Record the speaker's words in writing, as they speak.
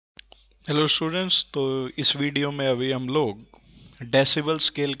Hello students, तो इस video में अभी हम लोग डेसिबल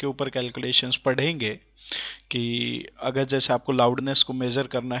स्केल के ऊपर कैलकुलेशंस पढ़ेंगे कि अगर जैसे आपको लाउडनेस को मेजर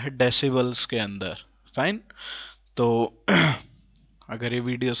करना है डेसिबल्स के अंदर। फाइन। तो अगर ये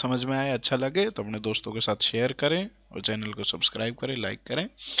वीडियो समझ में आए, अच्छा लगे तो अपने दोस्तों के साथ शेयर करें और चैनल को सब्सक्राइब करें, लाइक करें।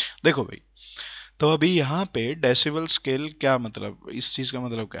 देखो भाई, तो अभी यहाँ पे डेसिबल स्केल क्या मतलब, इस चीज़ का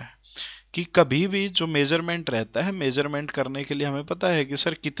मतलब क्या है कि कभी भी जो मेजरमेंट रहता है, मेजरमेंट करने के लिए हमें पता है कि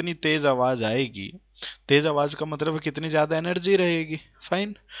सर कितनी तेज आवाज आएगी। तेज आवाज का मतलब है कितनी ज्यादा एनर्जी रहेगी।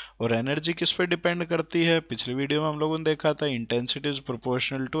 फाइन। और एनर्जी किस पे डिपेंड करती है? पिछले वीडियो में हम लोगों ने देखा था, intensity is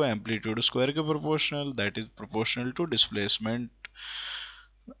proportional to amplitude square के proportional, that is proportional to displacement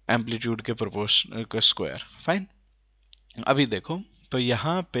amplitude के प्रोपोर्शनल का स्क्वायर। फाइन। अभी देखो, तो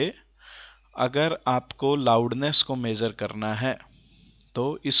यहाँ पे अगर आपको लाउडनेस को मेजर करना है तो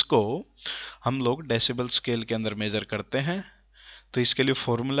इसको हम लोग डेसिबल स्केल के अंदर मेजर करते हैं। तो इसके लिए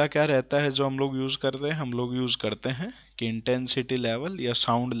फॉर्मूला क्या रहता है जो हम लोग यूज करते हैं? हम लोग यूज करते हैं कि इंटेंसिटी लेवल या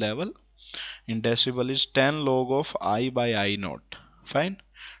sound level in decibel is 10 log of I by I not. Fine.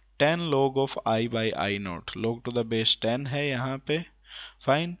 10 log of I by I not, log to the base 10 है यहाँ पे।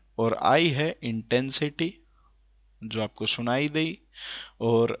 फाइन। और आई है इंटेंसिटी जो आपको सुनाई दी,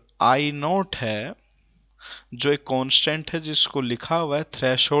 और आई नॉट है जो एक कांस्टेंट है जिसको लिखा हुआ है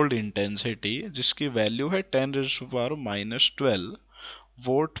थ्रेशोल्ड इंटेंसिटी, जिसकी वैल्यू है 10⁻⁻12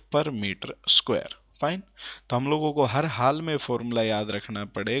 वोल्ट पर मीटर स्क्वायर। फाइन। तो हम लोगों को हर हाल में फॉर्मूला याद रखना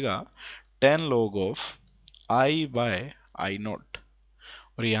पड़ेगा 10 log of I bye I not.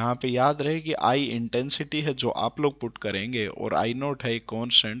 और यहाँ पे याद रहे कि आई इंटेंसिटी है जो आप लोग पुट करेंगे, और आई नॉट है एक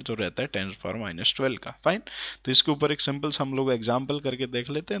कांस्टेंट जो रहता है 10⁻⁻12 का। फाइन। तो इसके ऊपर एक सिंपल सा हम लोग एग्जांपल करके देख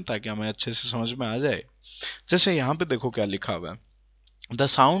लेते हैं ताकि हमें अच्छे से समझ में आ जाए। जैसे यहाँ पे देखो क्या लिखा हुआ है, The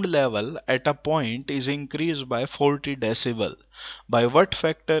sound level at a point is increased by 40 decibel. By what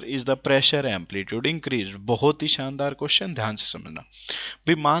factor is the pressure amplitude increased? बहुत ही शानदार क्वेश्चन, ध्यान से समझना।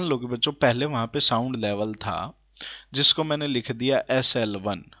 भी मान लो कि बच्चों पहले वहां पे साउंड लेवल था जिसको मैंने लिख दिया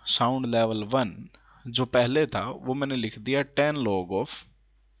SL1। साउंड लेवल 1 जो पहले था वो मैंने लिख दिया 10 log of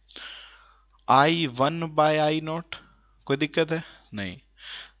I1 bye I not. कोई दिक्कत है? नहीं।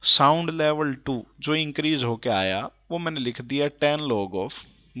 साउंड लेवल 2 जो इंक्रीज होके आया वो मैंने लिख दिया 10 log ऑफ,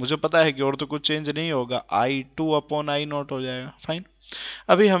 मुझे पता है कि और तो कुछ चेंज नहीं होगा, I2 अपॉन आई नॉट हो जाएगा। फाइन।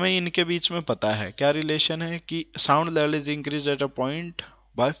 अभी हमें इनके बीच में पता है क्या रिलेशन है कि sound level is increase at a point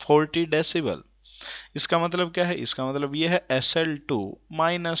by 40 decibel. इसका मतलब क्या है? इसका मतलब ये है SL2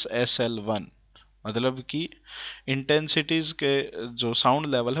 माइनस SL1, मतलब कि इंटेंसिटीज के जो साउंड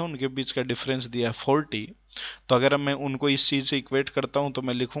लेवल है उनके बीच का डिफरेंस दिया है 40। तो अगर मैं उनको इस चीज से इक्वेट करता हूं तो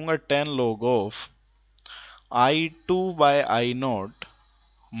मैं लिखूंगा 10 log of I2 bye I not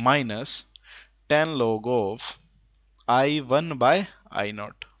minus 10 log of I1 bye I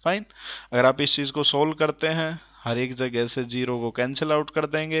not. Fine. अगर आप इस चीज को सोल्व करते हैं, हर एक जगह से जीरो को कैंसिल आउट कर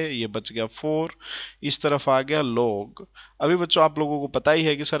देंगे, ये बच गया 4, इस तरफ आ गया log। अभी बच्चों आप लोगों को पता ही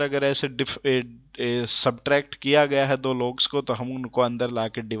है कि सर अगर ऐसे सब्ट्रैक्ट किया गया है दो logs को तो हम उनको अंदर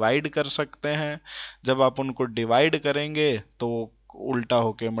लाके डिवाइड कर सकते हैं। जब आप उनको डिवाइड करेंगे तो उल्टा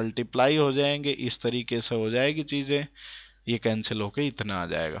होके मल्टीप्लाई हो जाएंगे, इस तरीके से हो जाएगी चीजें, ये कैंसिल होके इतना आ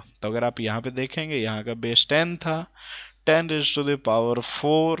जाएगा। तो अगर आप यहाँ पे देखेंगे, यहाँ का बेस 10 था,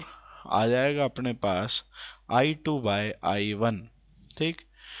 10⁻⁴ आ जाएगा अपने पास I2 बाय I1। ठीक।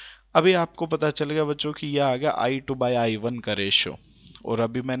 अभी आपको पता चल गया बच्चों कि यह आ गया I2 बाय I1 का रेशियो। और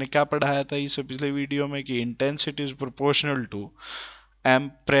अभी मैंने क्या पढ़ाया था इससे पिछले वीडियो में कि intensity is proportional to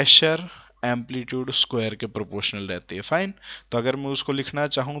pressure amplitude square के प्रोपोर्शनल रहती है। फाइन। तो अगर मैं उसको लिखना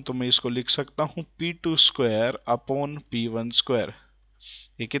चाहूं तो मैं इसको लिख सकता हूं P2 square upon P1 square.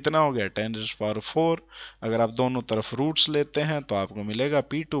 ये कितना हो गया? 10⁻⁴। अगर आप दोनों तरफ रूट्स लेते हैं तो आपको मिलेगा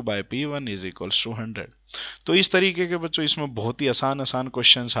P2 by P1 is equals to 100। तो इस तरीके के बच्चों इसमें बहुत ही आसान आसान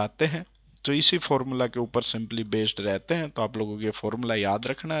क्वेश्चंस आते हैं जो इसी फॉर्मूला के ऊपर सिंपली बेस्ड रहते हैं। तो आप लोगों को ये फॉर्मूला याद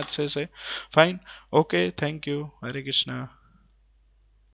रखना है अच्छे से। Fine. Okay, thank you. Hare Krishna.